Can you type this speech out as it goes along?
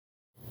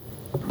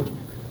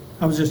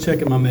I was just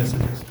checking my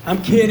messages.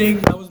 I'm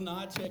kidding. I was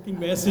not checking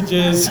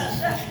messages.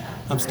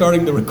 I'm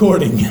starting the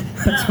recording.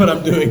 That's what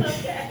I'm doing.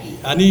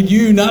 I need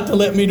you not to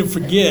let me to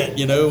forget.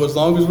 You know, as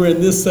long as we're in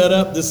this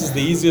setup, this is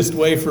the easiest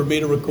way for me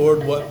to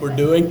record what we're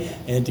doing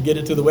and to get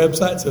it to the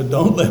website. So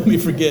don't let me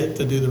forget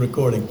to do the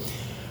recording.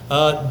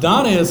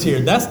 Donna is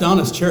here. That's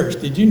Donna's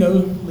church. Did you know,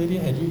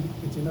 Lydia?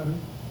 Did you know her?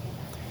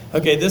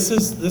 Okay, this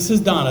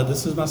is Donna.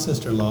 This is my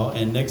sister-in-law,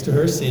 and next to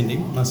her is Cindy,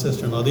 my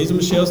sister-in-law. These are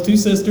Michelle's two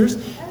sisters,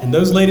 and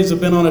those ladies have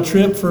been on a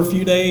trip for a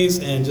few days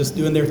and just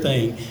doing their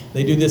thing.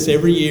 They do this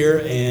every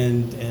year,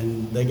 and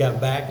they got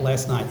back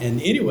last night.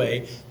 And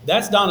anyway,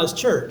 that's Donna's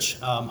church,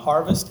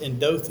 Harvest in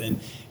Dothan,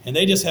 and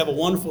they just have a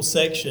wonderful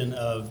section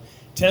of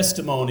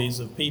testimonies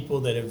of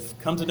people that have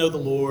come to know the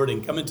Lord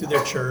and come into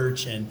their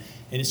church, and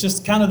it's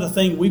just kind of the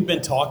thing we've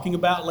been talking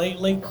about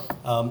lately.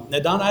 Now,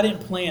 Donna, I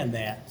didn't plan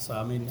that, so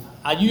I mean,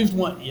 I used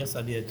one. Yes,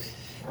 I did.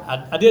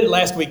 I did it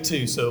last week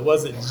too, so it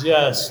wasn't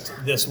just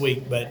this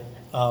week, but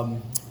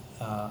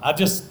I've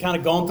just kind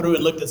of gone through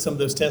and looked at some of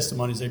those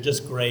testimonies. They're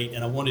just great,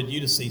 and I wanted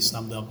you to see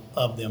some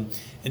of them.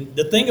 And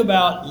the thing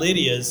about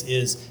Lydia's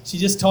is she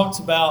just talks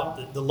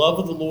about the love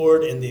of the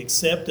Lord and the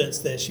acceptance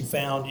that she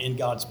found in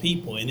God's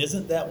people. And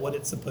isn't that what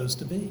it's supposed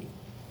to be?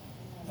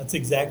 That's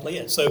exactly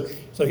it. So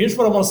here's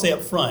what I want to say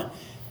up front.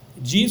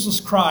 Jesus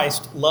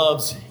Christ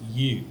loves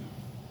you.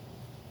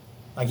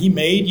 Like, he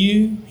made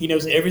you. He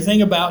knows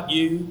everything about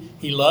you.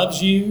 He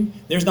loves you.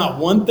 There's not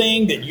one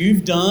thing that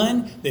you've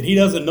done that he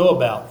doesn't know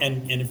about.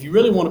 And if you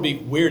really want to be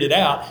weirded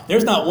out,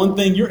 there's not one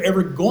thing you're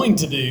ever going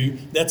to do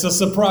that's a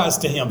surprise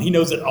to him. He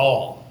knows it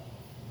all.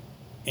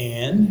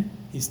 And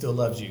he still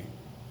loves you.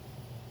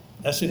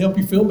 That should help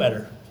you feel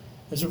better.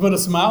 That should put a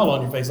smile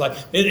on your face. Like,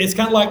 it's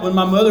kind of like when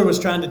my mother was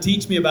trying to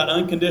teach me about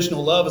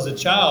unconditional love as a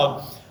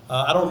child.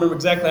 I don't remember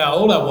exactly how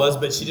old I was,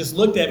 but she just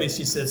looked at me and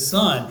she said,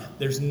 "Son,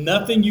 there's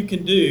nothing you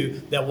can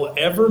do that will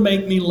ever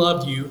make me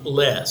love you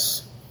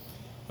less."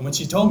 And when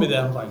she told me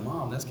that, I was like,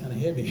 "Mom, that's kind of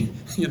heavy."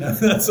 You know,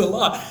 that's a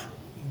lot.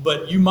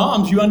 But you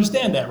moms, you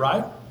understand that,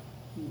 right?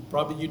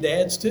 Probably you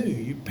dads too.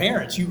 You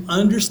parents, you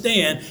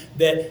understand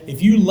that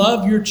if you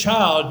love your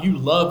child, you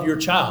love your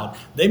child.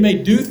 They may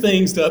do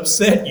things to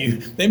upset you.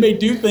 They may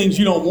do things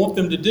you don't want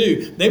them to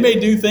do. They may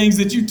do things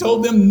that you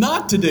told them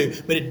not to do.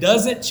 But it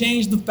doesn't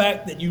change the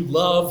fact that you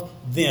love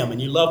them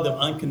and you love them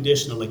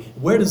unconditionally.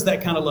 Where does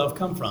that kind of love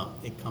come from?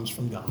 It comes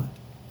from God.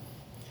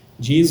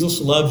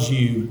 Jesus loves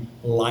you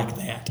like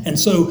that. And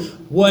so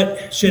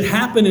what should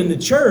happen in the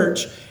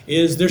church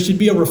is there should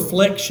be a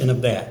reflection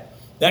of that.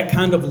 That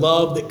kind of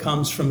love that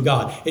comes from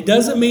God. It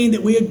doesn't mean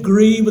that we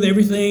agree with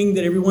everything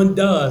that everyone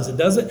does. It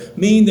doesn't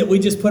mean that we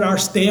just put our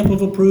stamp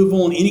of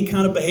approval on any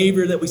kind of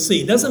behavior that we see.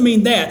 It doesn't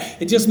mean that.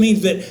 It just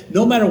means that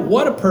no matter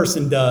what a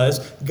person does,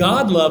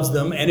 God loves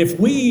them. And if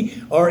we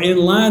are in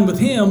line with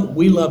him,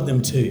 we love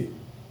them too.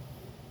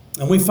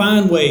 And we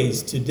find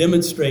ways to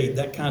demonstrate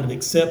that kind of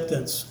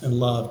acceptance and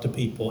love to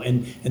people.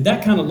 And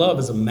that kind of love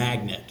is a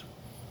magnet.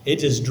 It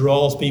just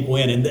draws people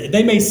in. And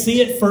they may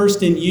see it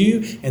first in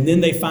you, and then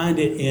they find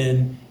it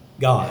in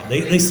God.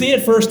 They see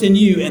it first in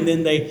you, and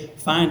then they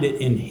find it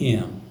in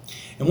him.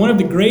 And one of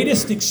the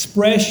greatest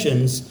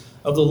expressions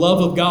of the love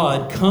of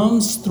God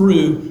comes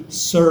through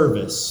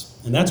service.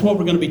 And that's what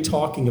we're going to be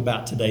talking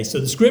about today. So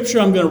the scripture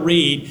I'm going to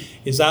read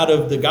is out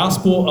of the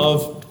Gospel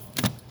of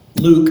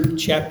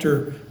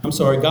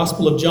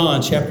Gospel of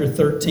John, chapter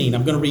 13.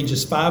 I'm going to read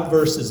just 5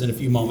 verses in a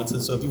few moments.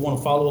 And so if you want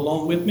to follow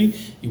along with me,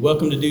 you're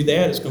welcome to do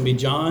that. It's going to be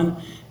John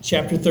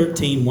chapter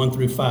 13, 1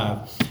 through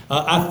 5.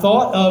 I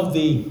thought of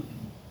the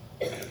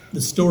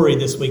story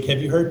this week.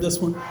 Have you heard this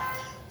one?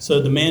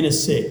 So the man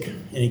is sick,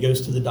 and he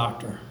goes to the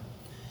doctor.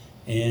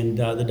 And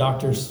the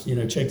doctor,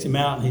 checks him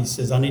out, and he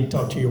says, "I need to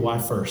talk to your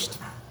wife first."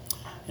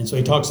 And so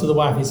he talks to the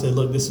wife. He said,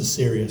 "Look, this is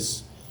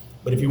serious.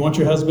 But if you want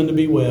your husband to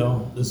be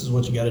well, this is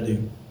what you got to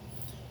do.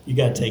 You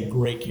got to take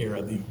great care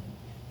of him.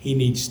 He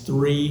needs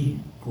 3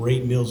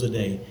 great meals a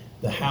day.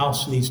 The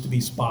house needs to be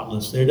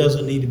spotless. There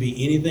doesn't need to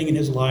be anything in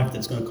his life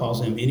that's going to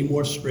cause him any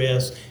more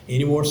stress,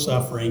 any more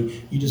suffering.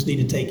 You just need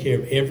to take care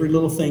of every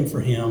little thing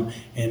for him,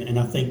 and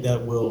I think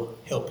that will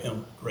help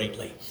him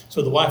greatly."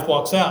 So the wife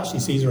walks out. She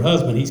sees her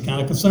husband. He's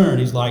kind of concerned.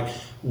 He's like,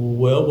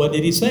 "Well, what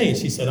did he say?"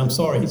 She said, "I'm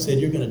sorry. He said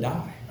you're going to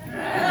die."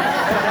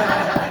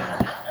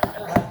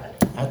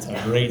 That's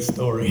a great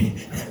story.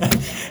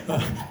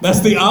 That's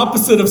the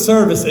opposite of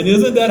service. And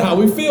isn't that how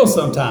we feel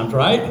sometimes,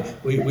 right?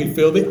 We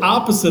feel the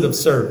opposite of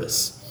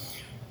service.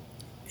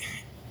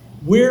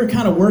 We're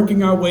kind of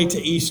working our way to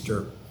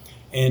Easter.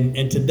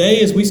 And today,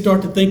 as we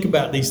start to think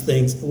about these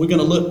things, we're going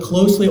to look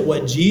closely at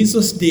what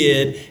Jesus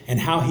did and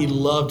how he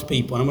loved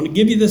people. And I'm going to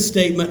give you this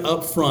statement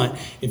up front.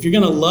 If you're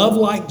going to love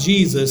like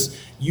Jesus,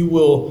 you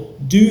will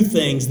do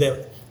things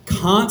that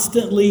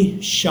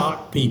constantly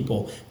shock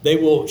people. They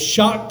will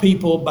shock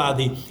people by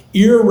the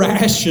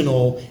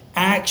irrational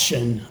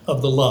action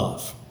of the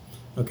love.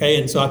 Okay,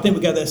 and so I think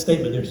we got that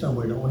statement there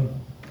somewhere, don't we?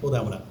 Pull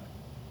that one up.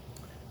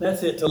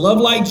 That's it. To love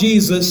like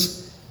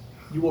Jesus,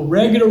 you will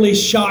regularly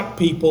shock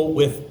people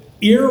with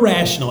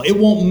irrational. It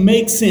won't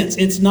make sense.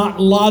 It's not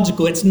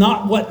logical. It's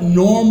not what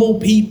normal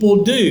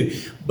people do.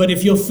 But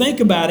if you'll think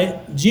about it,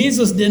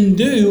 Jesus didn't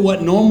do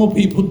what normal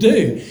people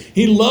do.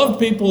 He loved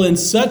people in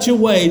such a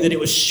way that it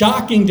was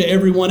shocking to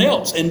everyone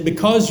else. And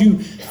because you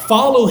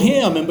follow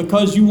him and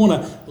because you want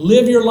to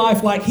live your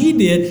life like he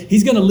did,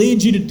 he's going to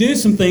lead you to do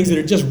some things that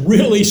are just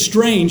really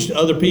strange to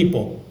other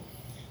people.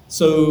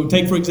 So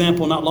take, for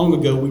example, not long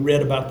ago, we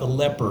read about the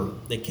leper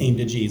that came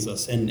to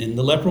Jesus. And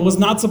the leper was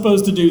not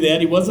supposed to do that.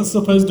 He wasn't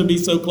supposed to be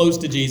so close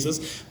to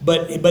Jesus,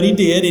 but he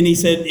did. And he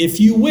said, if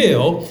you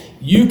will,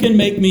 you can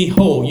make me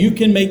whole. You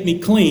can make me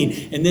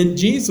clean. And then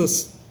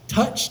Jesus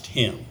touched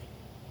him.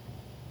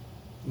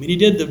 I mean, he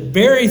did the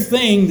very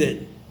thing that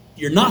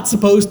you're not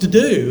supposed to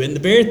do and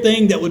the very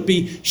thing that would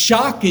be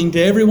shocking to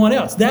everyone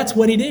else. That's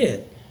what he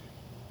did.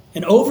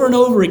 And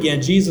over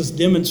again, Jesus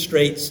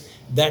demonstrates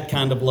that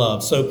kind of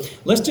love. So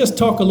let's just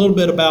talk a little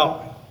bit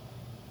about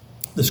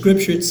the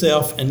scripture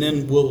itself, and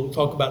then we'll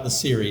talk about the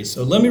series.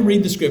 So let me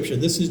read the scripture.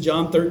 This is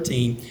John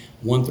 13,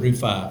 1 through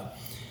 5.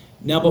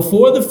 Now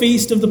before the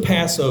feast of the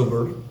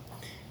Passover,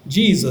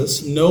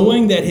 Jesus,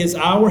 knowing that his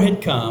hour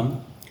had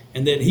come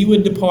and that he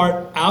would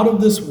depart out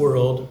of this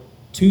world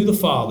to the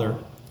Father,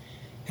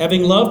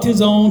 having loved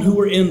his own who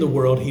were in the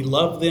world, he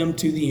loved them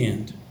to the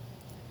end.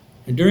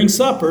 And during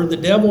supper, the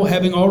devil,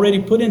 having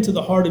already put into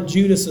the heart of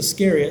Judas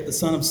Iscariot, the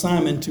son of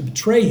Simon, to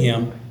betray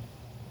him,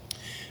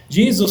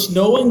 Jesus,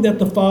 knowing that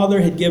the Father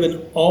had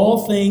given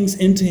all things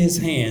into his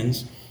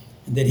hands,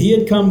 and that he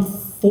had come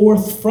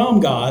forth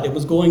from God and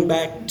was going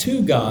back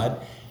to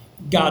God,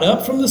 got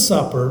up from the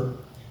supper,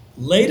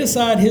 laid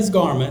aside his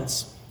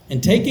garments,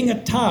 and taking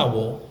a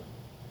towel,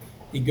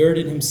 he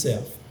girded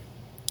himself.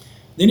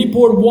 Then he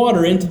poured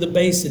water into the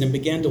basin and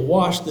began to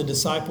wash the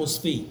disciples'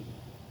 feet,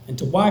 and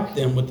to wipe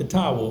them with the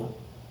towel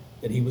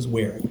that he was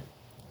wearing.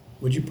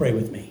 Would you pray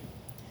with me?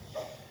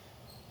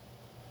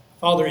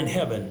 Father in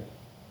heaven,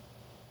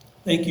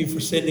 thank you for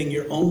sending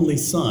your only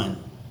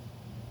Son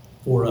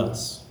for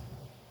us,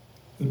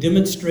 who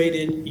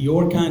demonstrated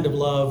your kind of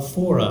love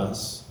for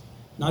us,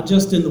 not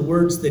just in the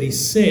words that he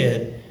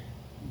said,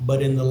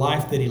 but in the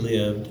life that he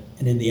lived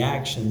and in the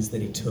actions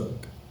that he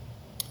took.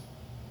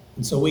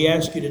 And so we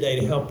ask you today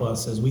to help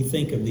us as we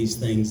think of these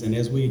things and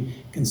as we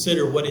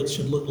consider what it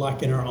should look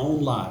like in our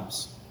own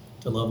lives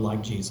to love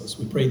like Jesus.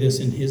 We pray this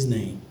in his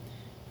name.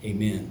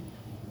 Amen.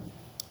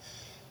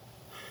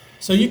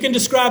 So you can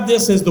describe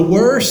this as the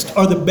worst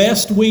or the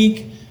best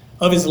week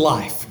of his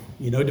life,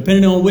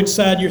 depending on which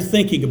side you're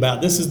thinking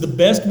about. This is the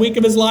best week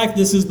of his life.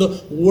 This is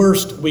the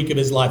worst week of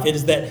his life. It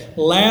is that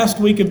last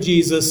week of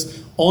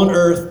Jesus on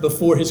earth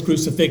before his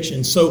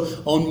crucifixion.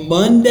 So on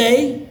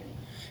Monday,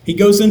 he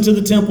goes into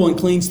the temple and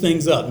cleans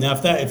things up. Now,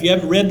 if you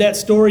haven't read that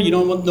story, you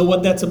don't know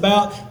what that's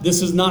about,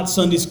 this is not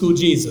Sunday school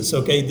Jesus,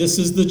 okay? This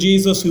is the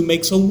Jesus who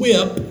makes a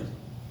whip,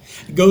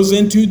 goes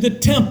into the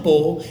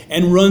temple,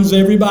 and runs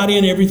everybody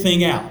and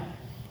everything out.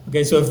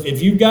 Okay, so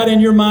if you've got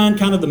in your mind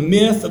kind of the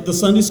myth of the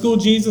Sunday school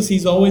Jesus,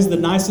 he's always the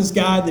nicest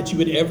guy that you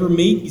would ever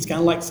meet. He's kind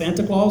of like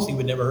Santa Claus. He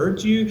would never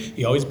hurt you.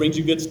 He always brings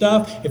you good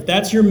stuff. If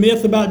that's your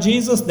myth about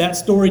Jesus, that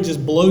story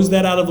just blows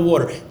that out of the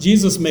water.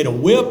 Jesus made a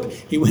whip.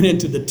 He went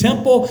into the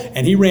temple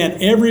and he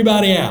ran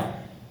everybody out.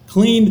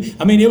 Cleaned.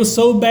 I mean, it was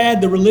so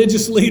bad, the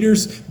religious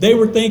leaders, they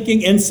were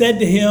thinking and said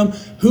to him,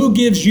 who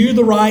gives you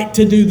the right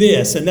to do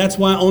this? And that's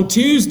why on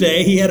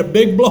Tuesday, he had a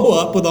big blow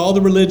up with all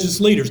the religious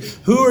leaders.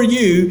 Who are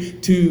you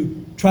to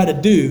try to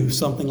do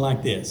something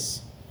like this?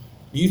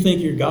 Do you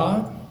think you're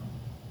God?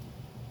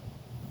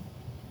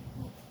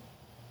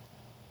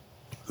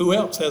 Who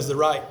else has the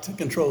right to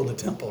control the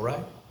temple,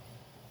 right?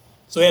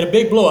 So he had a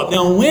big blow up.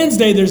 Now on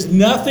Wednesday, there's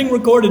nothing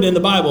recorded in the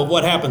Bible of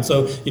what happened.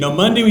 So,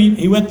 Monday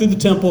he went through the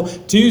temple.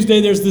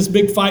 Tuesday, there's this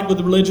big fight with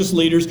the religious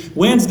leaders.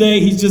 Wednesday,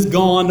 he's just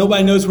gone.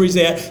 Nobody knows where he's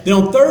at. Then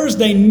on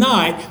Thursday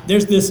night,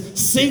 there's this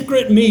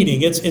secret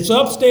meeting. It's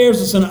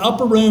upstairs. It's in an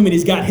upper room, and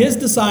he's got his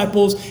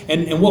disciples.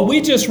 And what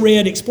we just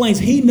read explains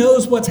he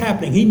knows what's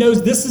happening. He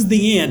knows this is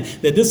the end,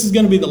 that this is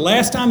going to be the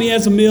last time he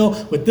has a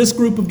meal with this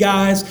group of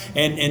guys.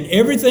 And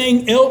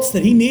everything else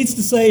that he needs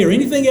to say or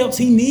anything else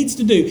he needs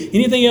to do,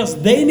 anything else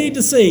they need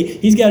to see,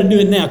 he's got to do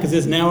it now because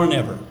it's now or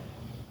never.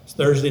 It's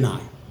Thursday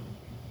night.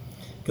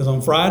 Because on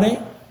Friday,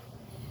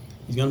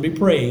 he's going to be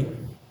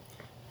praying,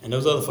 and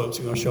those other folks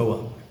are going to show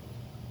up.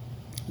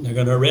 And they're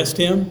going to arrest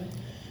him.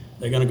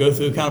 They're going to go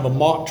through kind of a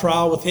mock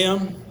trial with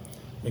him.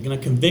 They're going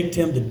to convict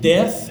him to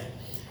death.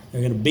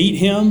 They're going to beat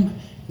him.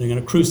 They're going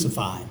to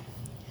crucify him.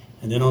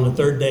 And then on the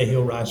third day,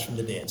 he'll rise from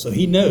the dead. So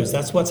he knows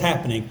that's what's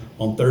happening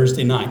on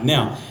Thursday night.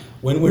 Now,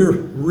 when we're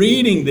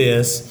reading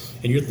this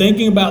and you're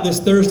thinking about this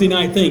Thursday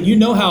night thing, you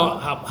know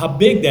how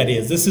big that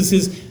is. This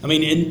is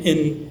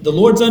in the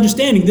Lord's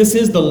understanding, this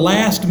is the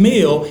last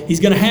meal he's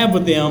going to have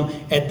with them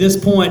at this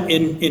point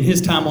in his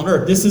time on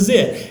earth. This is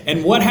it.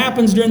 And what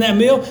happens during that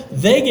meal?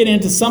 They get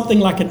into something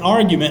like an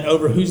argument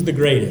over who's the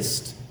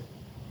greatest.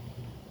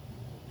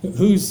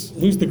 Who's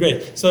the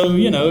greatest? So,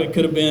 it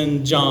could have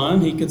been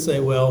John. He could say,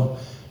 well,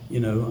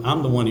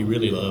 I'm the one he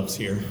really loves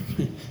here.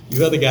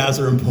 You other guys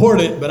are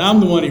important, but I'm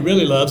the one he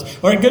really loves.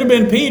 Or it could have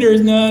been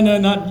Peter's. No,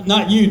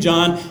 not you,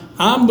 John.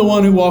 I'm the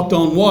one who walked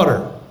on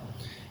water.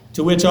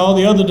 To which all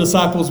the other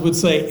disciples would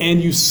say,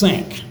 and you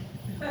sank.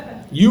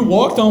 You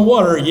walked on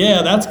water,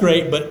 yeah, that's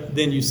great, but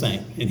then you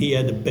sank, and he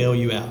had to bail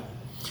you out.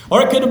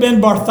 Or it could have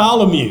been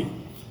Bartholomew.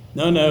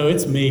 No,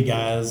 it's me,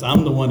 guys.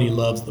 I'm the one he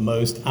loves the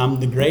most. I'm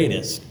the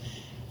greatest.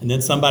 And then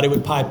somebody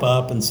would pipe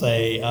up and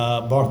say,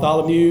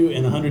 Bartholomew,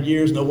 in 100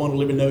 years, no one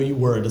will even know you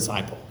were a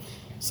disciple.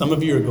 Some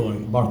of you are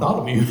going,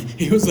 Bartholomew,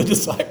 he was a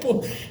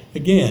disciple?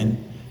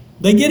 Again,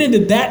 they get into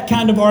that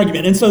kind of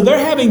argument. And so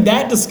they're having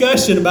that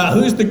discussion about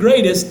who's the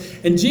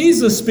greatest. And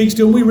Jesus speaks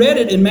to them. We read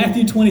it in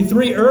Matthew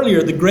 23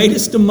 earlier. The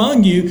greatest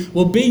among you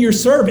will be your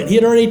servant. He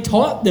had already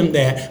taught them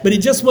that, but it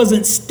just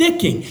wasn't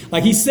sticking.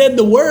 Like he said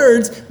the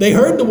words, they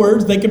heard the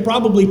words, they could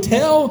probably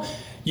tell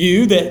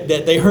you that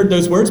they heard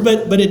those words,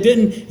 but it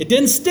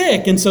didn't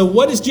stick. And so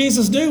what does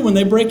Jesus do when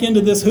they break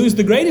into this who's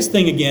the greatest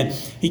thing again?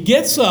 He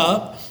gets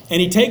up and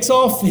he takes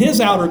off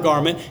his outer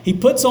garment. He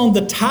puts on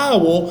the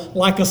towel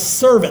like a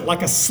servant,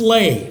 like a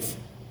slave.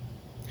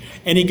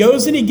 And he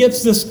goes and he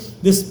gets this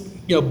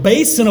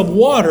basin of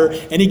water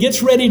and he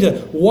gets ready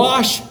to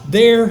wash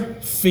their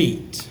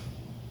feet.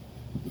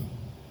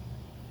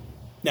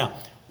 Now,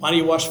 why do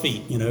you wash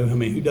feet?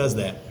 Who does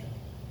that?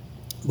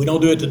 We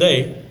don't do it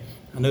today.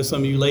 I know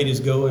some of you ladies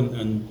go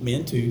and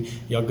men too,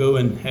 y'all go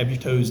and have your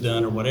toes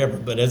done or whatever.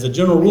 But as a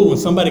general rule, when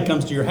somebody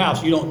comes to your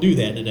house, you don't do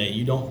that today.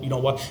 You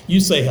don't wash. You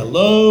say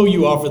hello,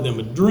 you offer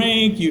them a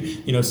drink,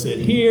 you sit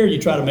here, you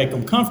try to make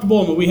them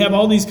comfortable. I mean, we have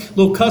all these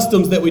little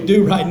customs that we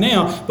do right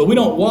now, but we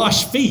don't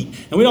wash feet.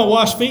 And we don't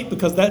wash feet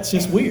because that's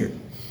just weird.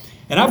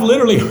 And I've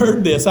literally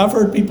heard this. I've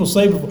heard people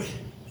say before,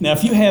 now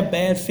if you have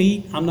bad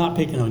feet, I'm not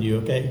picking on you,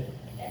 okay?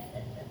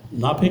 I'm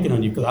not picking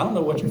on you because I don't know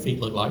what your feet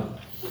look like.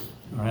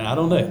 All right, I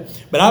don't know.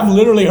 But I've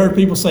literally heard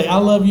people say, I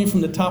love you from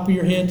the top of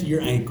your head to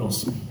your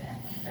ankles.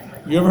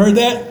 You ever heard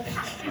that?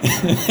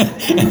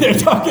 And they're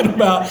talking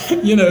about,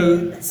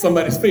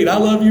 somebody's feet. I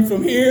love you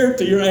from here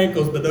to your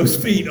ankles, but those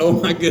feet, oh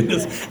my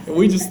goodness.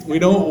 We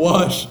don't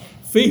wash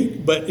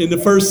feet. But in the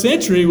first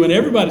century, when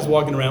everybody's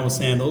walking around with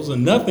sandals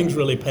and nothing's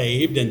really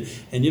paved and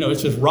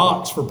it's just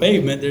rocks for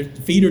pavement, their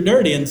feet are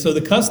dirty. And so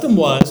the custom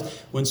was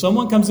when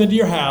someone comes into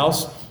your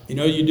house,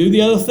 you do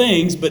the other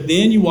things, but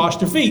then you wash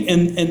their feet.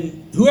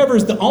 And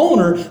whoever's the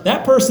owner,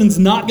 that person's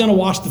not going to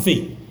wash the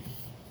feet.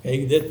 Okay,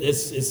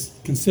 it's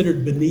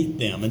considered beneath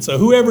them. And so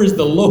whoever is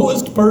the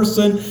lowest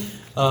person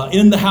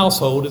in the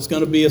household is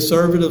going to be a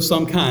servant of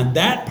some kind.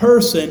 That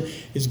person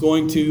is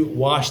going to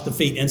wash the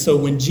feet. And so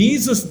when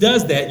Jesus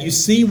does that, you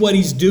see what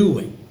he's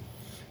doing.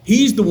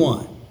 He's the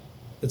one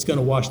that's going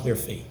to wash their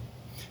feet.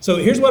 So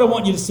here's what I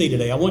want you to see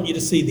today. I want you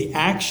to see the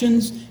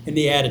actions and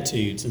the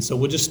attitudes. And so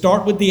we'll just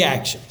start with the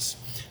actions.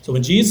 So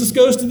when Jesus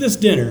goes to this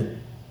dinner,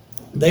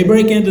 they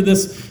break into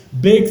this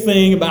big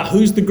thing about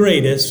who's the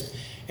greatest.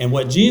 And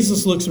what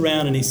Jesus looks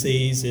around and he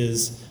sees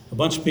is a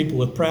bunch of people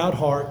with proud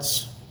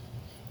hearts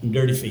and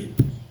dirty feet.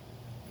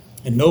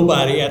 And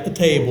nobody at the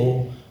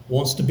table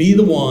wants to be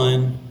the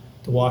one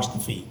to wash the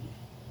feet.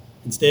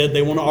 Instead,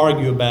 they want to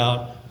argue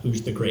about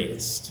who's the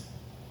greatest.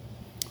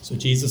 So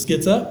Jesus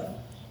gets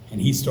up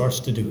and he starts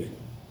to do it.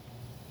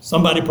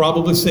 Somebody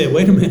probably said,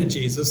 wait a minute,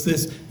 Jesus,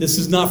 this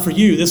is not for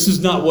you. This is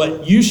not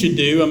what you should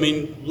do. I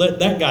mean, let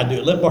that guy do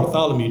it. Let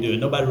Bartholomew do it.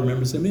 Nobody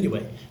remembers him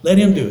anyway. Let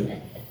him do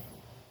it.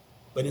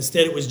 But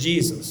instead it was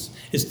Jesus.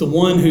 It's the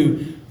one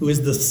who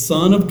is the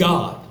Son of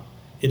God.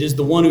 It is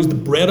the one who's the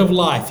bread of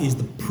life. He's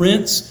the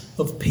Prince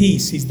of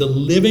Peace. He's the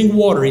living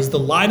water. He's the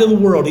light of the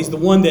world. He's the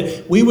one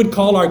that we would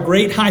call our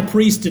great high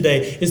priest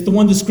today. It's the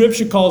one the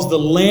scripture calls the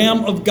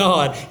Lamb of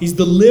God. He's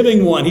the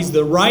living one. He's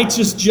the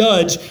righteous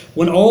judge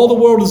when all the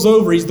world is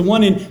over. He's the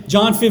one in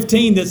John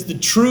 15 that's the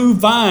true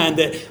vine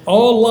that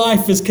all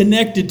life is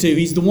connected to.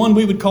 He's the one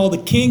we would call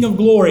the King of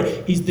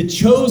glory. He's the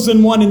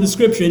chosen one in the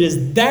scripture. It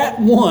is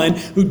that one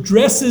who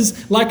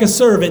dresses like a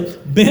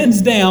servant,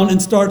 bends down and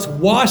starts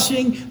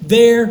washing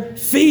their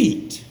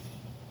feet.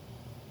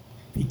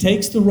 He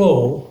takes the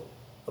role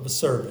of a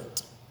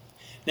servant.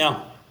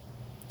 Now,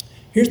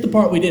 here's the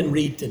part we didn't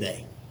read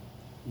today.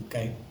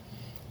 Okay?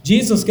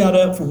 Jesus got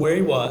up from where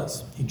he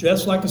was. He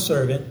dressed like a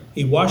servant.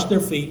 He washed their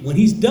feet. When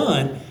he's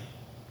done,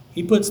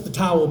 he puts the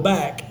towel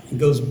back and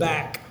goes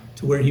back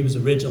to where he was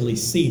originally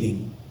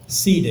seated.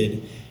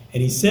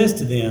 And he says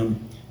to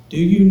them, do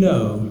you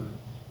know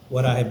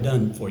what I have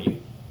done for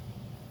you?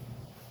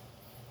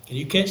 Can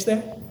you catch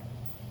that?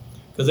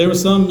 Because there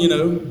was some,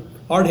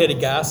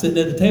 hard-headed guy sitting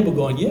at the table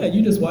going, yeah,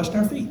 you just washed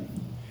our feet.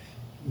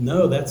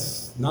 No,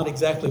 that's not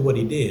exactly what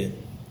he did.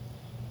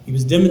 He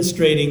was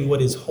demonstrating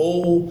what his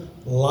whole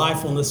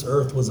life on this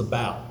earth was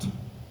about.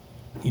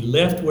 He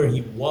left where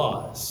he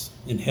was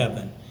in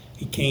heaven.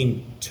 He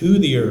came to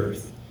the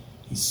earth.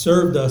 He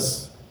served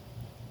us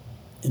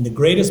in the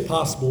greatest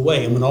possible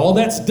way. And when all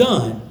that's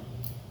done,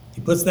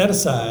 he puts that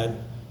aside and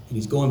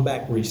he's going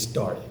back where he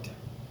started.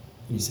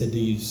 And he said, do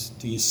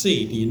you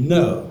see, do you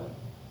know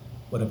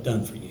what I've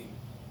done for you?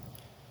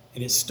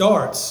 And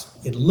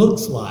it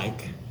looks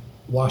like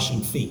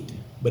washing feet.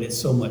 but it's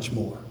so much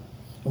more.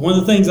 And one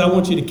of the things I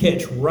want you to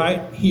catch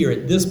right here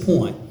at this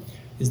point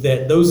is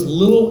that those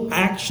little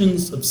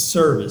actions of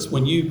service,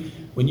 when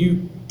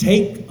you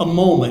take a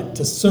moment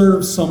to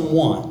serve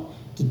someone,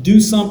 to do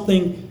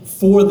something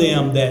for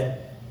them that,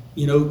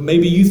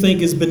 maybe you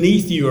think is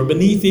beneath you or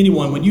beneath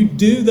anyone, when you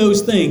do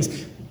those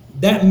things,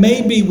 that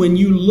may be when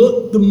you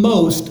look the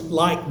most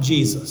like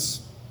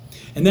Jesus.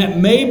 And that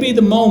may be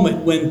the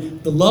moment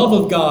when the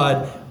love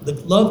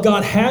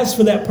God has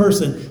for that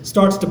person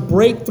starts to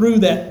break through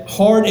that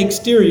hard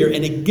exterior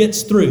and it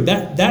gets through.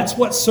 That's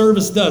what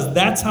service does.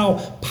 That's how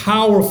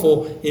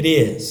powerful it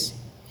is.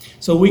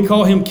 So we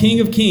call him King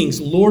of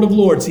Kings, Lord of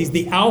Lords. He's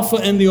the Alpha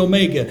and the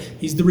Omega.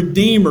 He's the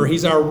Redeemer.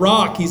 He's our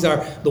rock. He's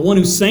the one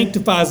who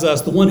sanctifies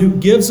us, the one who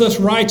gives us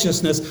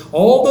righteousness,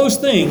 all those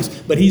things.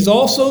 But he's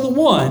also the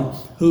one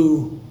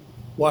who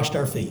washed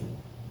our feet.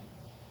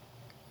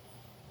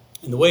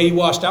 And the way he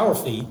washed our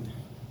feet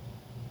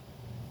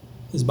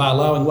is by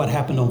allowing what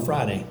happened on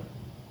Friday,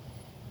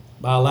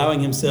 by allowing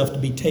himself to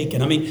be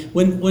taken. I mean,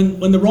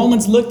 when the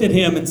Romans looked at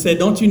him and said,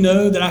 don't you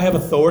know that I have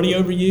authority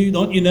over you?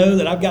 Don't you know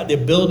that I've got the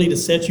ability to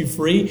set you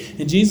free?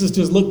 And Jesus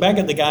just looked back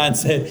at the guy and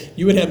said,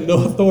 you would have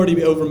no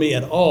authority over me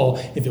at all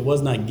if it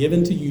was not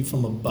given to you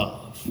from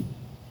above.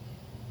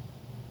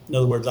 In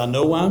other words, I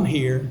know why I'm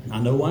here. I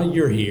know why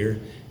you're here.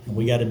 And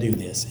we got to do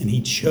this. And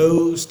he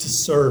chose to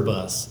serve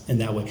us in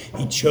that way.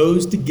 He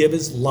chose to give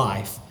his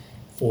life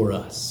for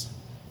us.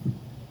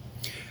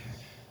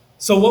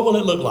 So what will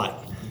it look like?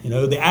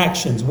 The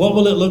actions. What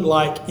will it look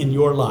like in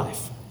your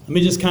life? Let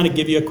me just kind of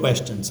give you a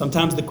question.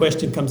 Sometimes the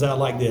question comes out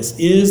like this.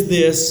 Is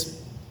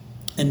this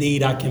a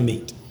need I can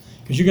meet?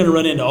 Because you're going to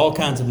run into all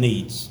kinds of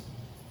needs.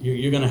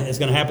 It's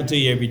going to happen to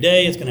you every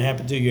day. It's going to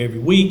happen to you every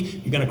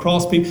week. You're going to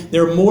cross people.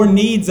 There are more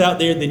needs out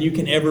there than you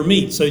can ever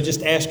meet. So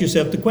just ask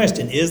yourself the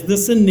question, is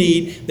this a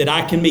need that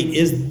I can meet?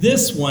 Is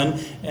this one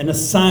an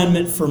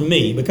assignment for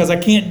me? Because I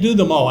can't do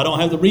them all. I don't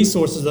have the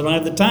resources. I don't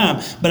have the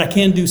time, but I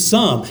can do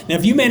some. Now,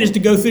 if you manage to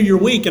go through your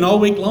week and all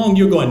week long,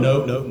 you're going,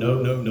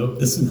 no,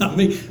 this is not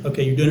me.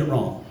 Okay, you're doing it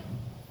wrong.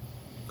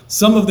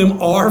 Some of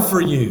them are for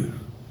you.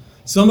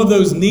 Some of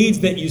those needs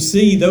that you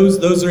see,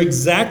 those are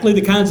exactly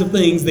the kinds of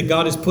things that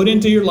God has put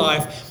into your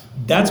life.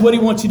 That's what he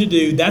wants you to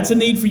do. That's a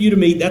need for you to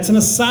meet. That's an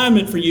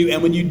assignment for you.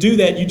 And when you do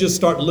that, you just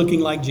start looking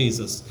like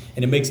Jesus.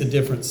 And it makes a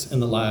difference in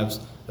the lives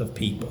of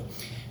people.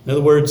 In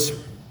other words,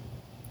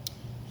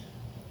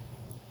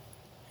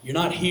 you're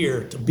not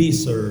here to be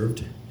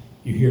served.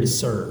 You're here to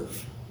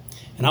serve.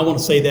 And I want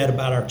to say that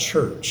about our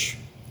church.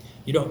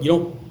 You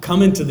don't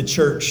come into the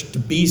church to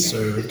be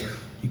served.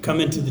 You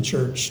come into the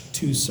church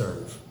to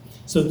serve.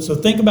 So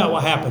think about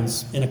what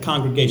happens in a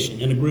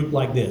congregation, in a group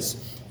like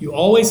this. You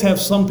always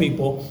have some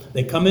people,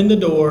 they come in the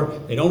door,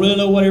 they don't really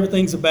know what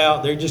everything's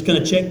about, they're just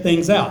going to check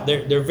things out.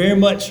 They're very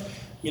much,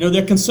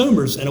 they're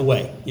consumers in a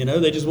way.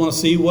 They just want to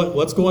see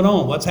what's going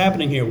on, what's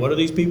happening here, what are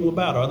these people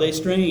about, are they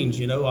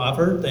strange, I've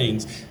heard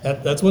things.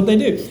 That's what they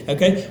do,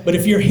 okay? But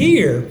if you're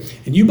here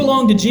and you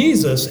belong to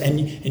Jesus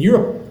and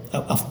you're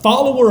a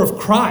follower of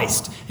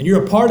Christ and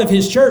you're a part of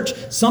his church,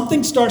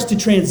 something starts to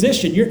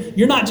transition.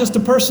 You're not just a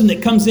person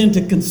that comes in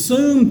to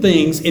consume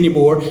things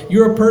anymore.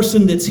 You're a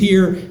person that's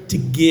here to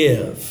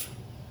give.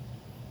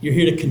 You're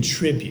here to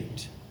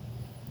contribute.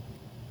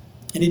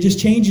 And it just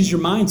changes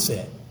your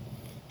mindset,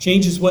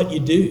 changes what you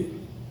do.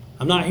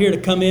 I'm not here to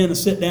come in and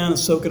sit down and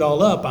soak it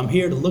all up. I'm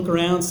here to look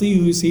around, see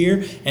who's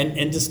here,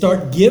 and to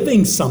start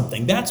giving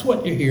something. That's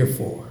what you're here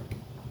for.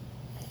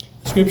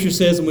 Scripture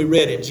says, and we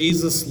read it,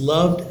 Jesus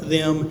loved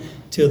them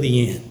till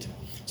the end.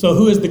 So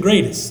who is the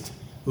greatest?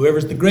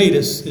 Whoever's the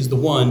greatest is the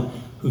one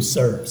who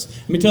serves.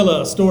 Let me tell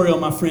a story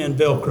on my friend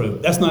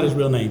Velcro. That's not his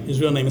real name.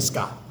 His real name is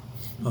Scott.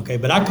 Okay,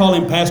 but I call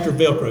him Pastor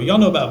Velcro. Y'all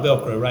know about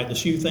Velcro, right? The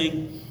shoe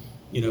thing.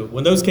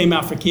 When those came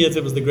out for kids,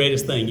 it was the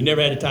greatest thing. You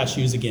never had to tie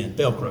shoes again.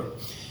 Velcro.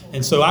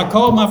 And so I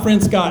called my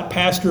friend Scott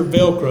Pastor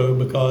Velcro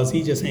because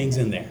he just hangs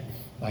in there.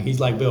 Like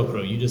he's like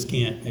Velcro. You just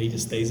can't, he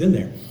just stays in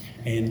there.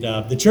 And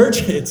the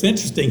church, it's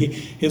interesting.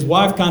 His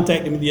wife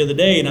contacted me the other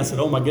day, and I said,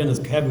 oh, my goodness,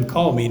 have him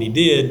call me. And he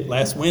did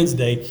last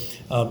Wednesday.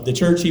 The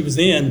church he was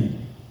in,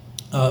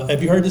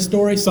 have you heard this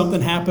story? Something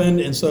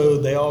happened, and so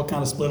they all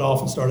kind of split off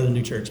and started a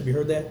new church. Have you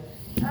heard that?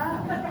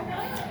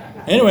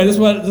 Anyway, this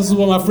is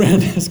what my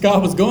friend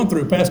Scott was going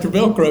through, Pastor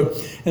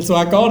Velcro. And so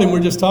I called him. We're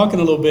just talking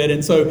a little bit.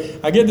 And so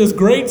I get this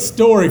great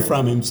story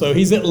from him. So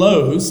he's at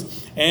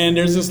Lowe's, and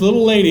there's this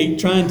little lady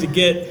trying to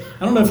get,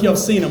 I don't know if y'all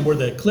seen them, where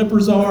the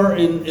clippers are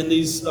in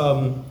these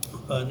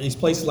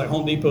places like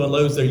Home Depot and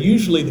Lowe's.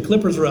 The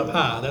clippers are up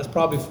high. That's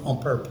probably on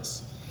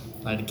purpose.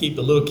 To keep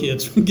the little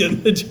kids from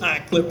getting the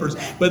giant clippers,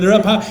 but they're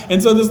up high.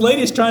 And so this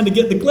lady's trying to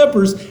get the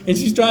clippers, and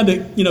she's trying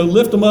to,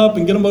 lift them up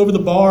and get them over the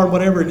bar and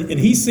whatever. And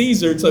he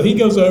sees her, and so he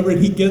goes over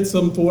and he gets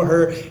them for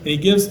her, and he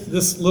gives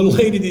this little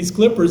lady these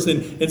clippers.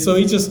 And so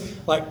he's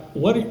just like,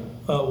 what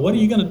are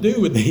you going to do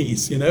with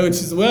these? And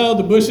she says, well,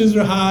 the bushes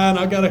are high, and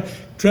I got to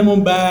trim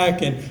them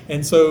back.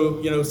 And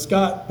so,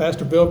 Scott,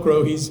 Pastor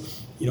Velcro,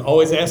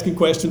 always asking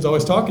questions,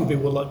 always talking to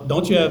people. Like,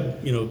 don't you have,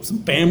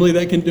 some family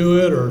that can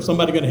do it, or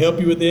somebody going to help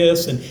you with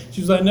this? And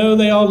she was like, no,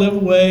 they all live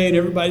away and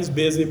everybody's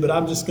busy, but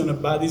I'm just going to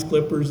buy these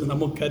clippers and I'm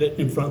going to cut it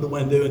in front of the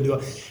window and do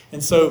it.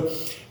 And so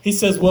he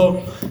says, well,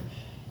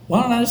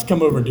 why don't I just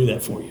come over and do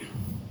that for you?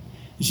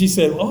 And she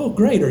said, oh,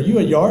 great. Are you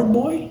a yard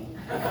boy?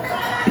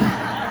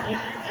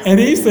 And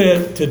he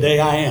said, today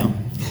I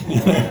am.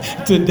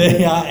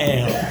 Today I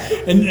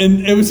am.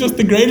 And it was just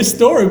the greatest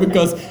story,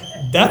 because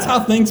that's how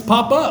things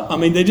pop up. I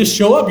mean, they just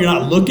show up. You're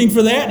not looking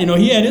for that.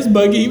 He had his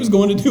buggy. He was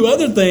going to do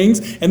other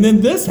things. And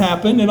then this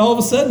happened, and all of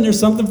a sudden there's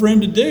something for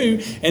him to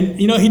do. And,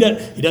 he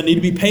doesn't need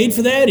to be paid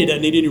for that. He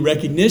doesn't need any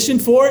recognition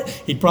for it.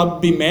 He'd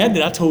probably be mad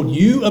that I told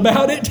you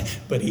about it,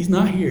 but he's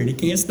not here and he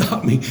can't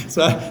stop me.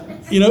 So,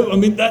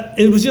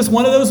 it was just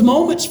one of those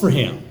moments for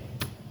him.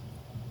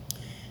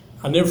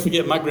 I'll never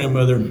forget my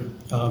grandmother.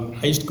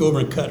 I used to go over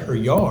and cut her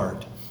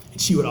yard. And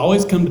she would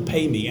always come to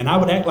pay me, and I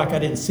would act like I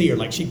didn't see her.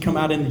 Like, she'd come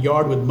out in the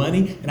yard with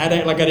money, and I'd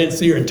act like I didn't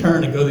see her and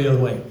turn and go the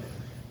other way.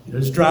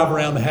 Just drive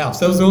around the house.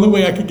 That was the only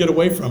way I could get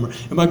away from her.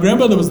 And my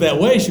grandmother was that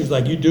way. She was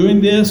like, you're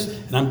doing this,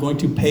 and I'm going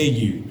to pay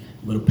you.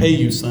 I'm going to pay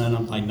you, son.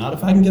 I'm like, not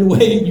if I can get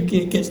away. You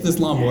can't catch this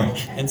lawnmower.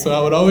 And so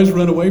I would always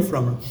run away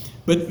from her.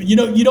 But, you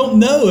don't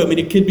know.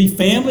 It could be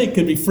family, it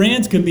could be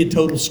friends, it could be a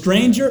total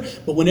stranger.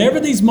 But whenever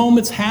these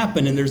moments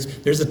happen and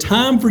there's a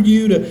time for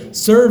you to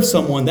serve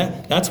someone,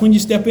 that's when you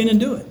step in and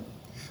do it.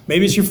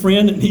 Maybe it's your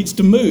friend that needs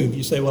to move.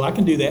 You say, well, I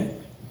can do that.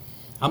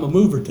 I'm a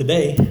mover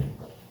today.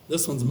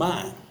 This one's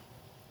mine.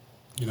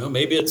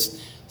 Maybe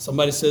it's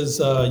somebody says,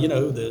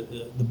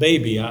 the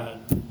baby,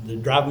 they're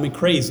driving me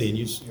crazy. And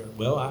you say,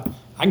 well,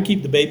 I can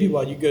keep the baby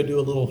while you go do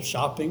a little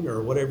shopping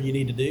or whatever you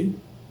need to do.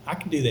 I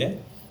can do that.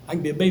 I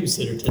can be a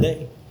babysitter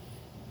today.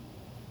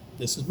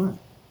 This is mine.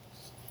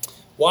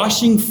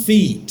 Washing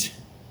feet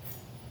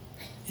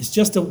is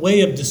just a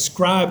way of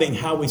describing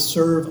how we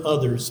serve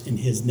others in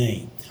His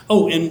name.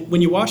 Oh, and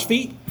when you wash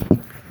feet,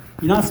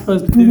 you're not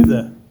supposed to do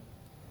the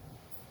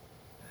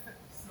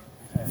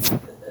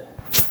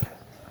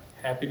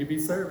happy to be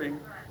serving.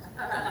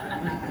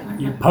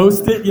 You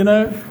post it,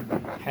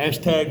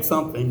 hashtag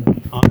something,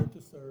 honored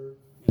to serve.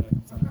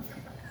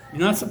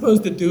 You're not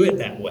supposed to do it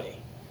that way.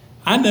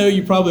 I know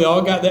you probably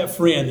all got that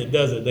friend that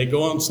does it. They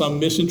go on some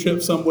mission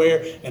trip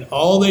somewhere, and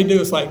all they do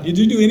is like, did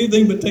you do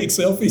anything but take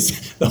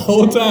selfies? The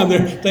whole time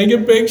they're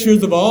taking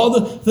pictures of all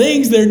the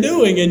things they're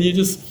doing, and you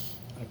just,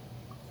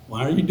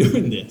 why are you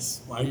doing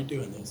this? Why are you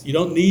doing this? You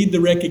don't need the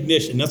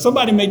recognition. Now,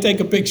 somebody may take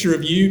a picture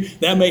of you.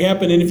 That may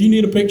happen, and if you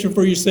need a picture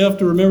for yourself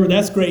to remember,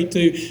 that's great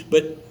too.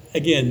 But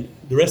again,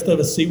 the rest of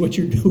us see what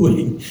you're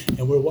doing,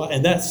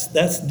 and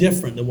that's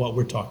different than what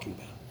we're talking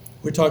about.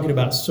 We're talking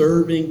about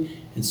serving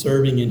and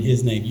serving in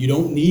His name. You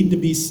don't need to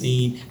be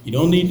seen. You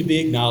don't need to be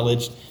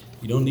acknowledged.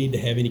 You don't need to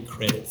have any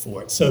credit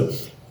for it. So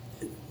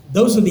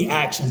those are the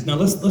actions. Now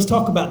let's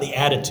talk about the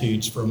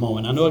attitudes for a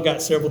moment. I know I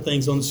got several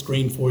things on the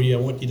screen for you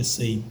I want you to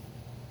see.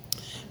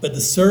 But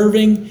the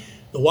serving,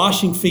 the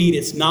washing feet,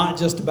 it's not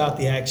just about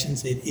the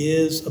actions. It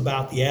is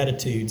about the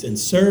attitudes. And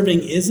serving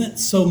isn't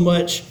so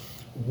much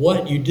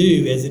what you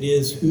do as it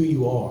is who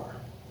you are.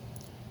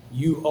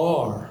 You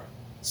are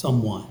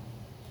someone.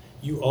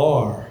 You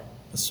are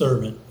a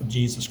servant of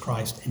Jesus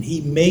Christ, and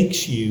He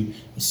makes you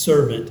a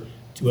servant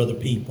to other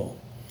people.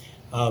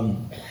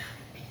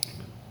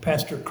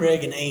 Pastor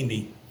Craig and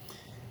Amy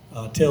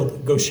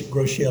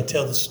Groeschel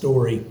tell the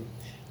story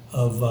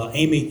of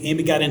Amy.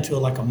 Amy got into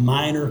a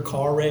minor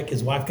car wreck.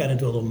 His wife got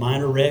into a little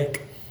minor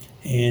wreck,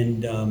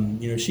 and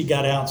she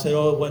got out and said,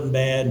 "Oh, it wasn't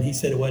bad," and he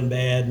said it wasn't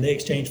bad, and they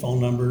exchanged phone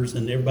numbers,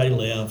 and everybody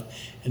left.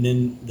 And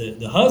then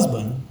the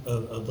husband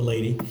of the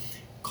lady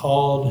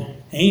called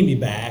Amy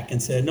back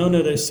and said, no,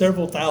 there's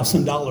several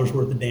 $1,000s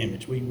worth of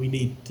damage. We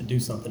need to do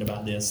something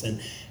about this.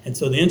 And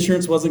so the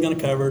insurance wasn't going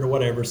to cover it or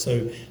whatever.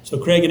 So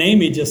Craig and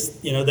Amy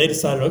just, they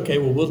decided, okay,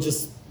 well, we'll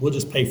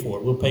just pay for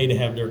it. We'll pay to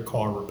have their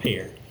car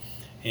repaired.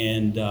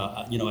 And,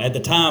 at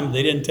the time,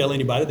 they didn't tell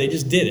anybody. They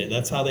just did it.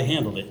 That's how they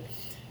handled it.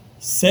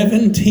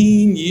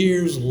 17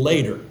 years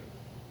later,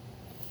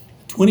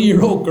 a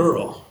 20-year-old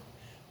girl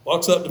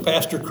walks up to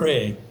Pastor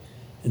Craig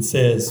and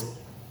says,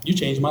 you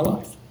changed my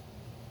life.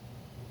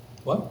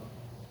 What?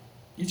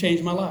 You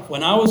changed my life.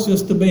 When I was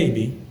just a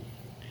baby,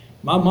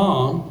 my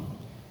mom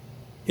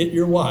hit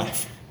your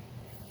wife.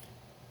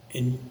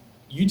 And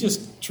you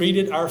just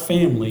treated our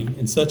family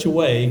in such a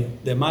way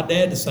that my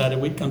dad decided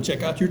we'd come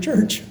check out your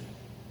church.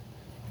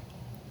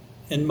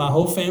 And my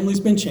whole family's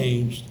been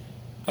changed.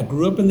 I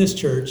grew up in this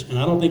church, and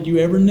I don't think you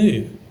ever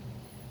knew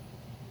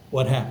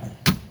what happened.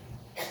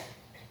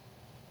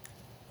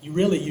 You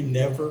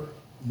never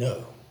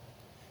know.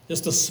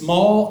 Just a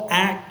small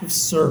act of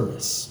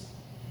service.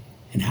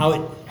 And how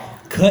it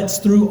cuts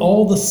through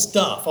all the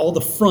stuff, all the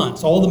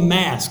fronts, all the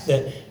masks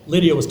that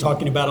Lydia was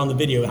talking about on the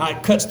video, how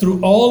it cuts through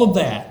all of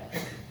that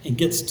and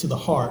gets to the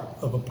heart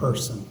of a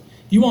person.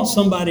 You want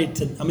somebody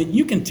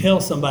you can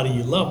tell somebody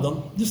you love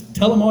them. Just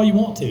tell them all you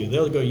want to.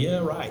 They'll go, yeah,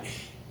 right.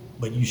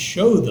 But you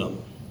show them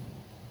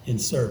in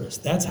service.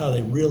 That's how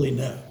they really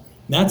know.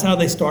 And that's how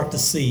they start to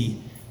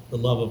see the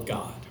love of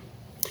God.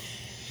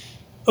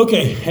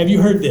 Okay, have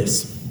you heard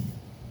this?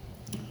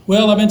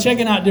 Well, I've been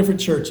checking out different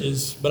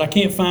churches, but I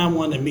can't find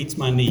one that meets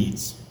my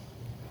needs.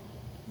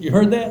 You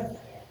heard that?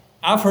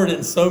 I've heard it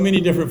in so many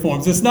different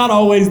forms. It's not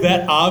always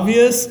that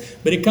obvious,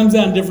 but it comes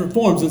out in different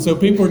forms. And so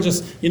people are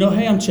just,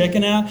 hey, I'm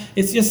checking out.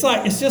 It's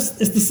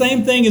the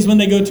same thing as when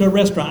they go to a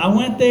restaurant. I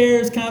went there,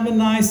 it's kind of a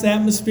nice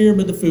atmosphere,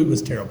 but the food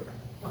was terrible.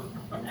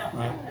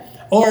 Right?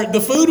 Or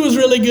the food was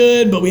really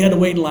good, but we had to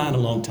wait in line a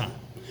long time.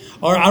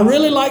 Or I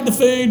really like the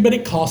food, but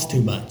it costs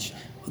too much.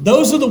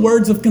 Those are the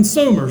words of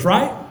consumers,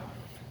 right?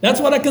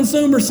 That's what a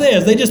consumer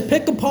says. They just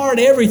pick apart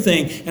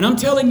everything. And I'm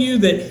telling you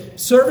that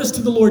service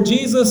to the Lord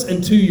Jesus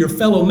and to your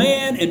fellow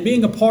man and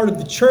being a part of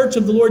the church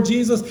of the Lord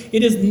Jesus,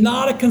 it is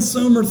not a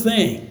consumer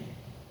thing.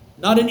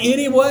 Not in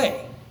any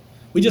way.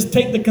 We just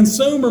take the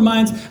consumer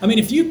minds. I mean,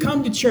 if you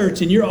come to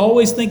church and you're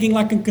always thinking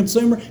like a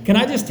consumer, can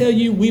I just tell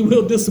you, we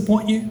will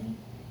disappoint you?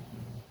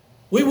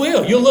 We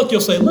will.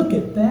 You'll say, look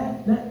at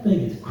that. That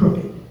thing is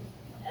crooked.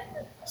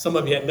 Some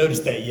of you hadn't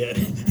noticed that yet.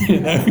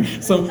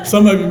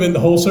 Some of you have been the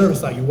whole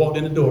service like you walked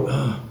in the door.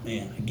 Oh,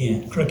 man,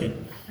 again,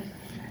 crooked.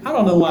 I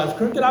don't know why it's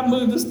crooked. I've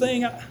moved this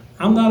thing.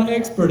 I'm not an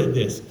expert at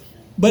this.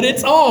 But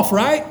it's off,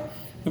 right?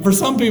 And for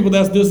some people,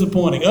 that's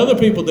disappointing. Other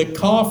people, the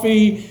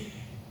coffee,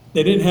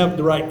 they didn't have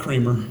the right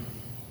creamer.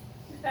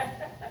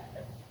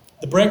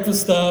 The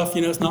breakfast stuff,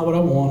 it's not what I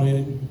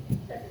wanted.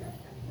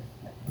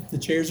 The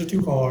chairs are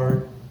too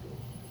hard.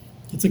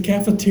 It's a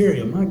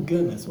cafeteria. My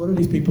goodness, what are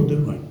these people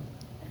doing?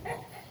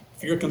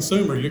 If you're a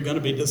consumer, you're going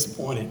to be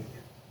disappointed.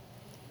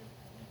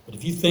 But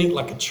if you think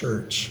like a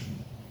church,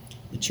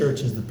 the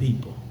church is the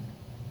people,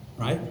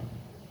 right?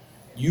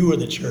 You are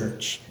the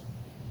church.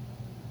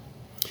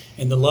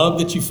 And the love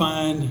that you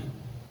find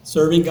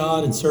serving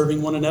God and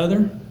serving one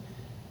another,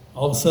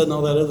 all of a sudden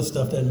all that other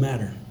stuff doesn't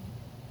matter.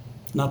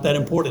 It's not that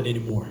important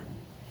anymore.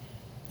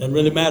 Doesn't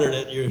really matter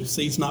that your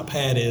seat's not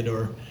padded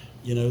or,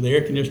 the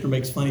air conditioner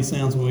makes funny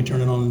sounds when we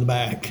turn it on in the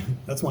back.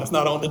 That's why it's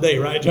not on today,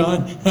 right,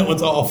 John? That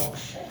one's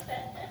off.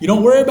 You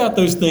don't worry about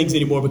those things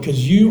anymore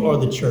because you are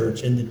the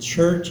church, and the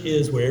church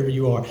is wherever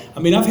you are.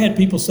 I mean, I've had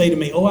people say to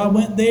me, I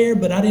went there,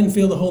 but I didn't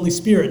feel the Holy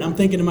Spirit. And I'm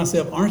thinking to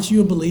myself, aren't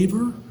you a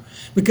believer?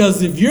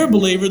 Because if you're a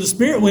believer, the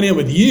Spirit went in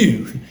with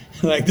you.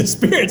 Like the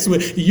Spirit's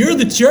with, you're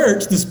the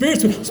church, the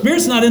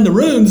Spirit's not in the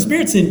room, the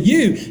Spirit's in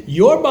you.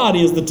 Your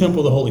body is the temple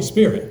of the Holy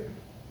Spirit.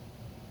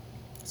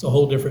 It's a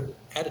whole different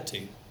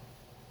attitude.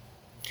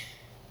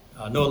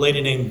 I know a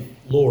lady named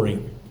Lori.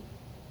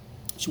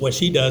 What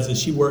she does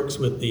is she works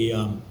with the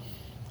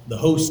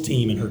host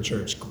team in her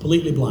church,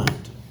 completely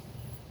blind.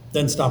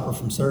 Doesn't stop her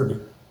from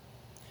serving.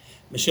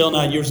 Michelle and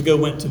I years ago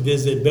went to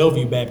visit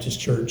Bellevue Baptist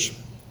Church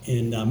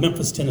in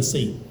Memphis,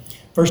 Tennessee.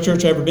 First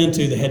church I ever been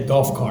to that had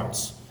golf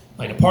carts.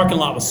 Like the parking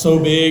lot was so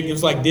big, it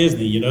was like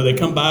Disney. They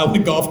come by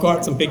with golf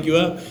carts and pick you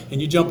up,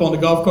 and you jump on the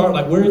golf cart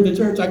like, where's the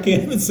church? I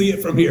can't even see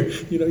it from here.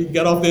 You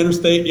got off the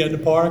interstate, you had to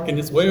park, and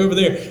it's way over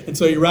there. And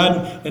so you're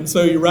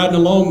riding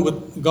along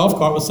with the golf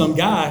cart with some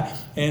guy,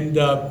 and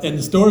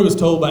the story was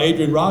told by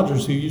Adrian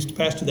Rogers, who used to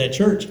pastor that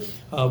church.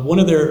 One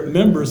of their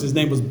members, his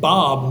name was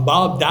Bob, and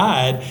Bob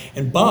died.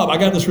 And Bob, I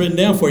got this written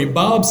down for you.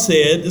 Bob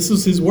said, this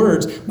was his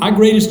words, "My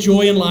greatest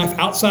joy in life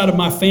outside of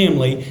my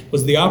family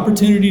was the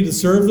opportunity to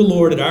serve the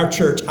Lord at our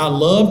church. I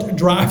loved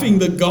driving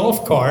the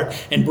golf cart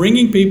and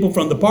bringing people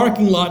from the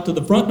parking lot to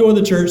the front door of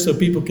the church so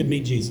people could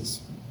meet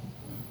Jesus."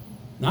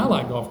 Now, I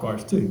like golf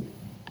carts too,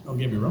 don't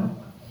get me wrong.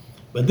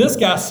 But this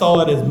guy saw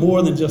it as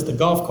more than just a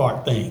golf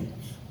cart thing.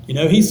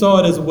 He saw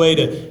it as a way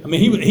to,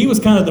 he was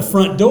kind of the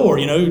front door,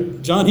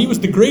 John, he was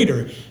the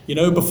greeter.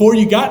 Before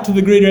you got to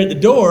the greeter at the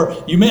door,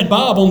 you met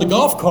Bob on the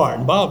golf cart.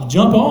 And Bob,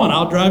 jump on,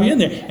 I'll drive you in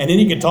there. And then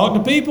he could talk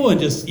to people and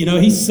just,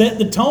 he set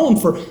the tone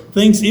for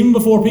things even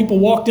before people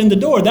walked in the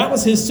door. That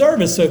was his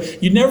service. So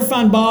you'd never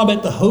find Bob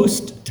at the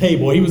host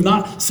table. He was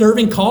not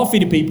serving coffee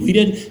to people. He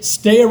didn't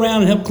stay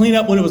around and help clean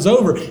up when it was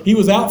over. He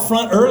was out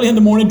front early in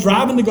the morning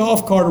driving the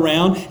golf cart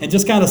around and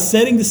just kind of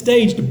setting the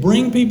stage to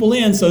bring people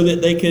in so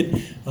that they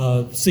could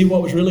see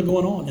what was really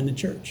going on in the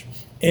church.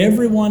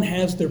 Everyone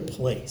has their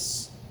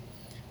place.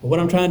 But what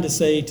I'm trying to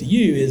say to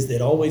you is that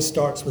it always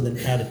starts with an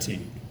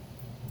attitude.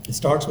 It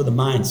starts with a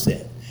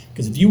mindset.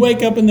 Because if you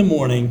wake up in the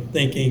morning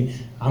thinking,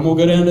 I'm going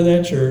to go down to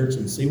that church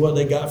and see what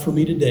they got for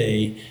me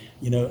today,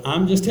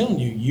 I'm just telling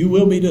you, you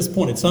will be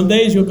disappointed. Some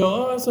days you'll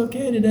go, it's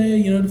okay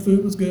today, the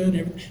food was good and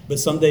everything. But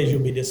some days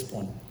you'll be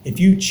disappointed. If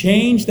you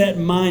change that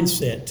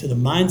mindset to the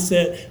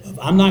mindset of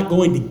I'm not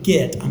going to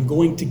get, I'm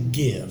going to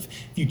give.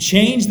 If you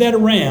change that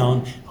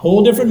around,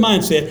 whole different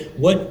mindset,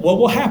 what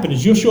will happen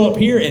is you'll show up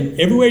here and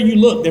everywhere you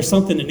look, there's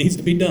something that needs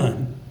to be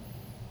done.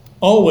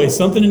 Always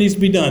something that needs to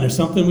be done. There's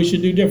something we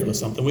should do differently,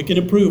 something we can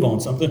improve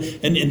on, something.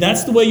 And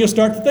that's the way you'll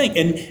start to think.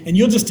 And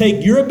you'll just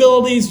take your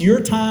abilities,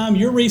 your time,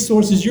 your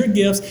resources, your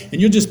gifts,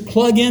 and you'll just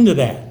plug into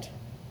that.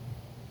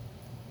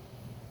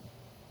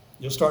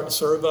 You'll start to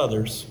serve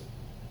others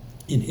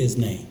in His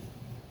name.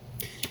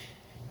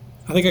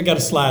 I think I got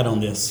a slide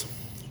on this.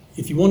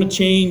 If you want to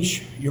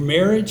change your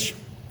marriage,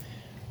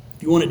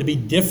 if you want it to be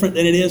different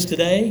than it is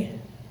today,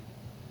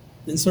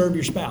 then serve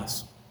your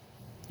spouse.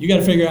 You got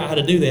to figure out how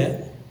to do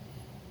that.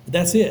 But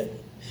that's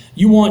it.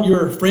 You want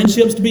your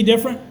friendships to be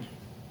different?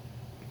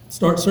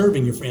 Start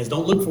serving your friends.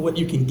 Don't look for what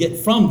you can get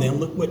from them.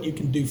 Look what you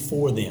can do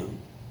for them.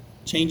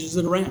 Changes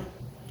it around.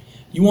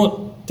 You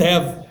want to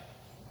have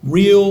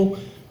real,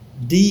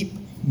 deep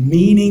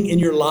meaning in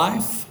your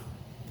life?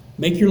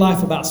 Make your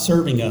life about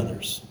serving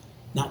others,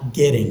 not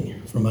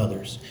getting from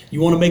others.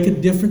 You want to make a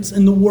difference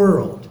in the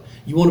world.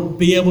 You want to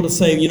be able to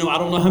say, I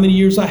don't know how many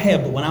years I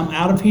have, but when I'm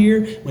out of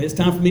here, when it's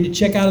time for me to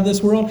check out of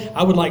this world,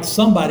 I would like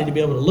somebody to be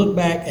able to look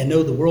back and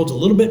know the world's a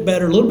little bit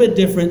better, a little bit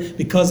different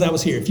because I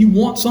was here. If you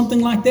want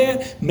something like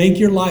that, make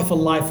your life a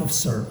life of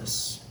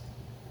service.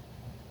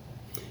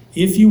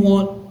 If you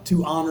want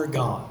to honor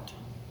God,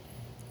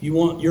 you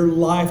want your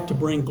life to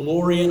bring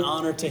glory and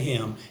honor to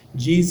Him,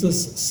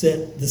 Jesus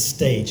set the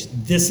stage.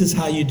 This is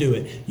how you do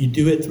it. You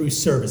do it through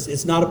service.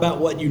 It's not about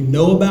what you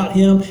know about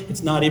Him.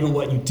 It's not even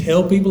what you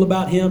tell people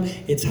about Him.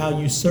 It's how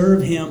you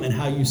serve Him and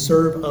how you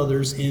serve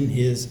others in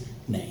His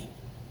name.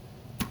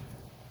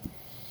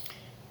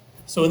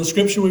 So in the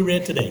scripture we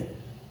read today,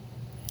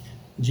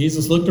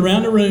 Jesus looked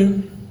around the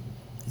room.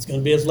 It's going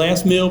to be his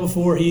last meal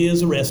before he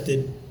is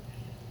arrested.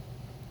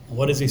 And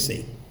what does he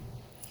see?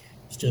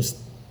 It's just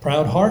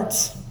proud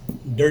hearts,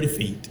 dirty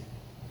feet.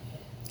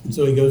 And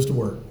so he goes to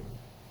work,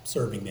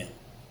 serving them.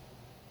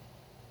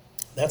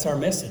 That's our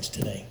message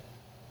today.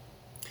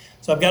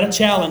 So I've got a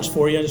challenge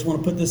for you. I just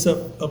want to put this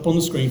up on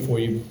the screen for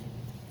you.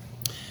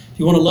 If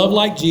you want to love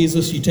like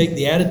Jesus, you take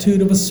the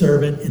attitude of a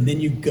servant and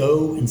then you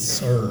go and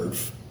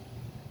serve.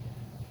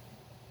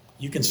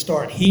 You can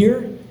start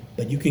here,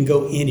 but you can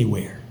go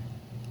anywhere.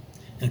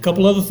 And a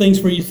couple other things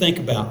for you to think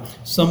about.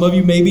 Some of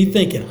you may be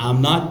thinking,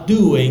 I'm not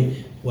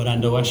doing what I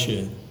know I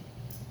should.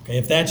 Okay,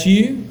 if that's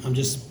you, I'm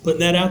just putting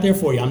that out there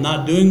for you. I'm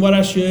not doing what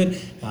I should.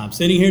 I'm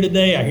sitting here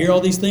today. I hear all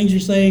these things you're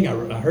saying.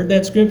 I heard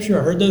that scripture.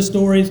 I heard those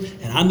stories.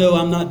 And I know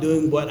I'm not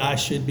doing what I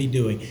should be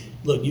doing.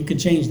 Look, you can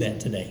change that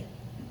today.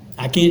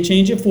 I can't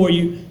change it for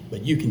you,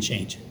 but you can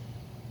change it.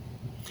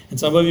 And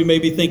some of you may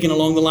be thinking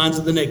along the lines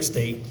of the next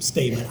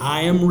statement.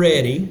 I am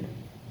ready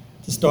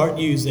to start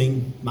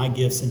using my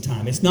gifts and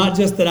time. It's not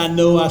just that I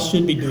know I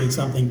should be doing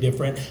something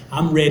different.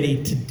 I'm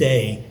ready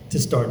today to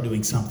start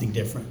doing something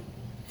different.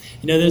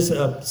 You know, there's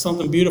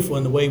something beautiful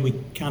in the way we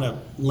kind of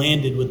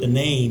landed with the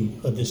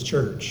name of this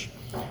church,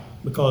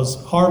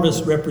 because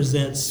harvest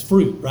represents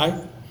fruit, right?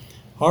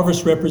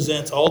 Harvest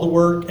represents all the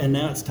work, and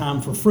now it's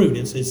time for fruit.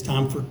 It's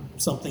time for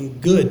something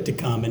good to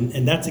come,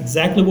 and that's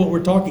exactly what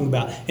we're talking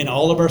about in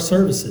all of our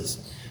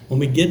services. When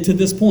we get to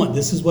this point,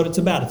 this is what it's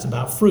about. It's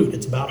about fruit.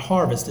 It's about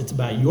harvest. It's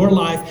about your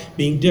life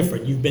being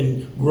different. You've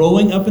been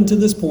growing up until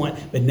this point,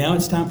 but now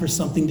it's time for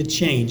something to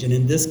change. And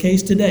in this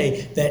case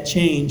today, that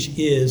change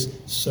is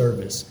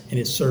service, and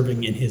it's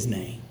serving in His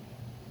name.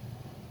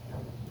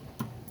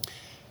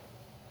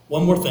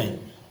 One more thing.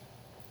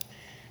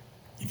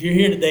 If you're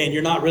here today and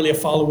you're not really a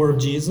follower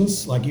of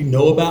Jesus, like you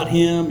know about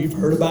Him, you've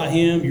heard about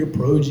Him, you're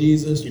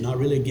pro-Jesus, you're not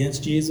really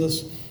against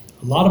Jesus,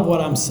 a lot of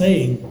what I'm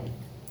saying,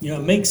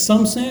 it makes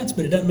some sense,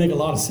 but it doesn't make a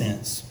lot of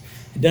sense.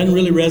 It doesn't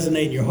really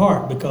resonate in your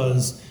heart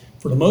because,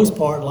 for the most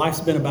part, life's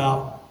been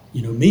about,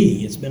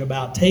 me. It's been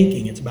about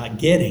taking. It's about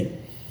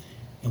getting.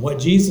 And what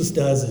Jesus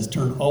does is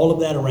turn all of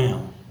that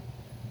around.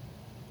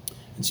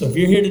 And so if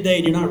you're here today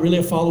and you're not really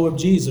a follower of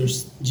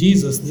Jesus,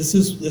 this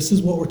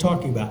is what we're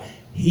talking about.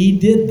 He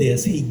did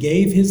this. He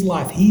gave His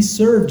life. He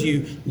served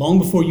you long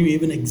before you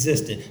even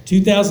existed.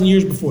 2,000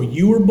 years before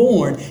you were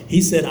born,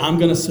 He said, I'm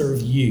going to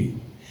serve you.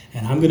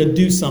 And I'm going to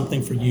do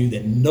something for you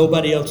that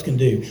nobody else can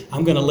do.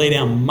 I'm going to lay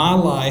down my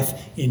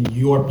life in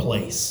your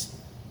place.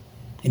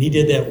 And He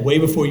did that way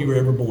before you were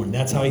ever born.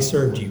 That's how He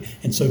served you.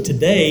 And so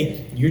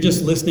today, you're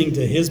just listening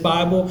to His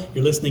Bible.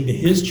 You're listening to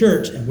His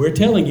church. And we're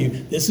telling you,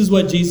 this is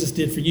what Jesus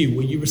did for you.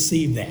 Will you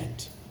receive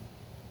that?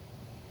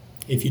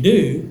 If you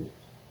do,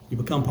 you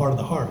become part of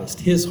the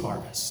harvest, His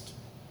harvest.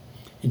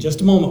 In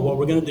just a moment, what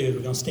we're going to do is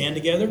we're going to stand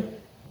together.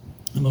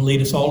 I'm going to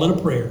lead us all in a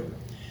prayer.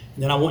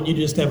 And then I want you to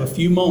just have a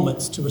few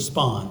moments to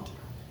respond.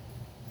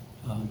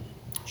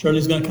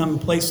 Shirley's going to come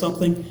and play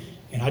something.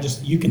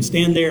 And you can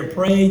stand there and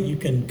pray. You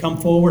can come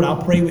forward.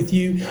 I'll pray with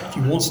you. If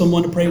you want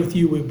someone to pray with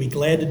you, we'd be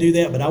glad to do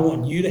that. But I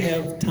want you to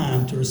have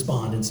time to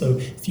respond. And so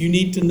if you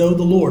need to know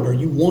the Lord, or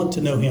you want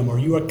to know Him, or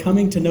you are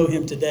coming to know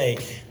Him today,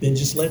 then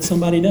just let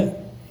somebody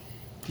know.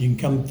 You can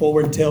come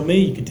forward and tell me.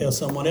 You can tell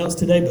someone else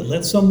today. But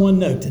let someone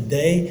know,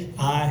 today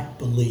I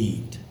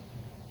believed.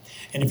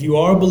 And if you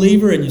are a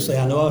believer and you say,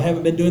 I know I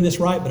haven't been doing this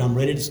right, but I'm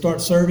ready to start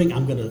serving,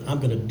 I'm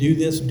gonna do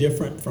this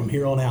different from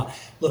here on out.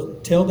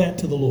 Look, tell that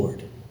to the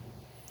Lord.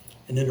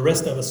 And then the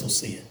rest of us will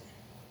see it.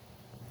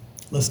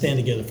 Let's stand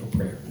together for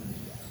prayer.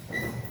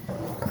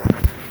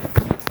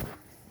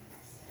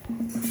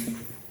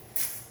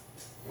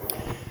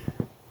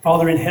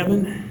 Father in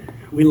heaven,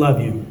 we love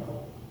You.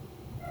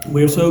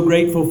 We are so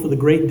grateful for the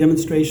great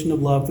demonstration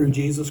of love through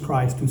Jesus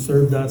Christ, who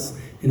served us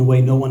in a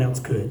way no one else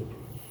could.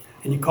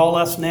 And You call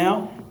us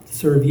now to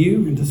serve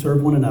You and to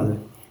serve one another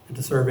and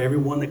to serve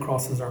everyone that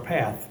crosses our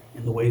path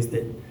in the ways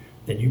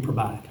that You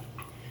provide.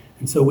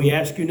 And so we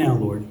ask You now,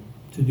 Lord,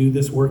 to do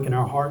this work in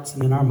our hearts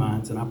and in our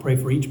minds. And I pray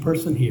for each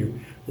person here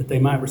that they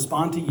might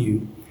respond to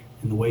You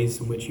in the ways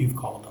in which you've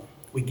called them.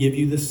 We give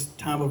you this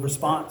time of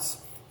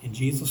response. In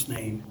Jesus'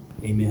 name,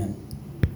 amen.